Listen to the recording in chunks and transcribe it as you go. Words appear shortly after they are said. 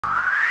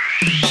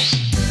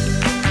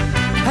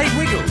Hey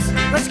Wiggles,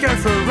 let's go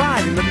for a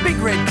ride in the big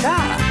red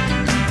car.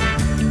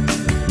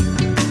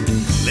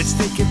 Let's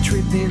take a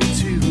trip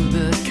into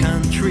the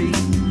country.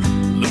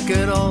 Look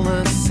at all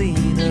the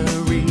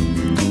scenery.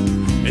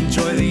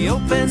 Enjoy the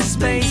open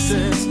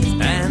spaces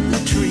and the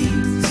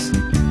trees.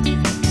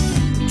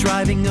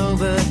 Driving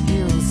over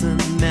hills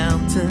and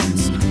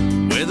mountains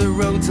where the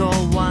roads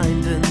all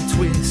wind and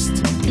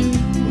twist.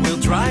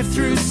 We'll drive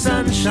through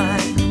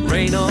sunshine,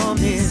 rain or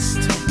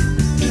mist.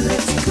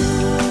 Let's go.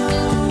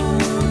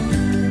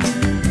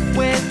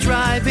 We're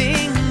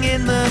driving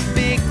in the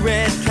big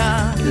red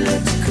car.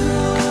 Let's go.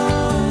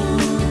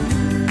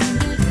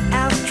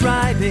 Out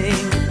driving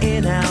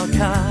in our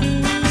car.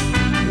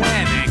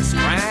 Where next,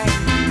 Bragg?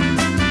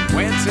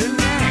 Where to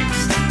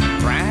next,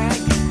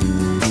 Bragg?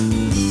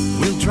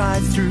 We'll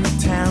drive through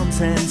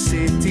towns and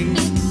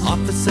cities.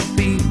 Officer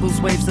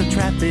Peoples waves the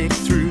traffic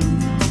through.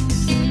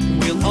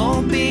 We'll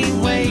all be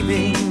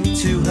waving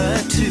to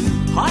her too.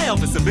 Hi,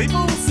 Officer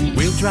Peoples.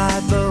 We'll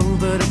drive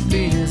over to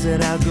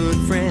visit our good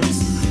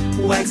friends,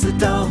 Wags the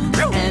dog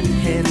and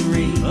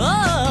Henry.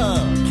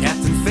 Oh!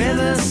 Captain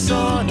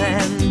Feathersword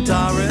and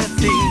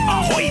Dorothy.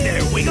 Ahoy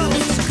there, Wiggles.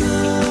 Let's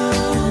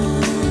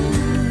go.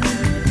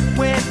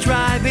 We're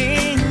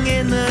driving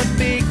in the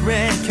big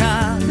red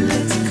car.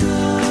 Let's go.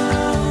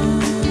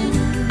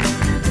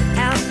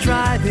 Out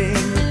driving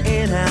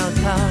in our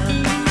car.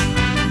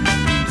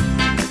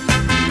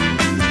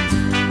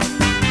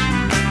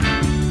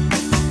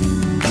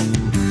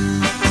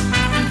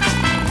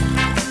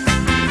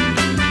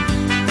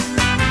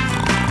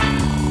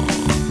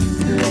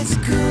 Let's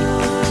go.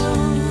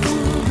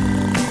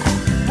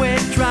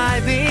 We're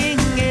driving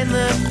in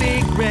the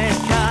big red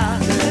car.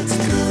 Let's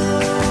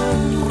go.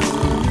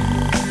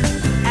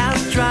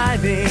 Out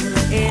driving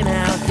in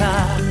our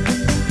car.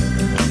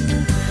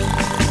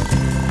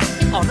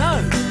 Oh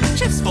no,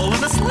 Jeff's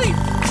fallen asleep.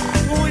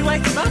 Will we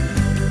wake him up?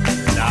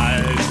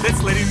 No,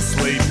 let's let him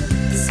sleep.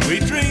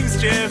 Sweet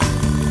dreams, Jeff.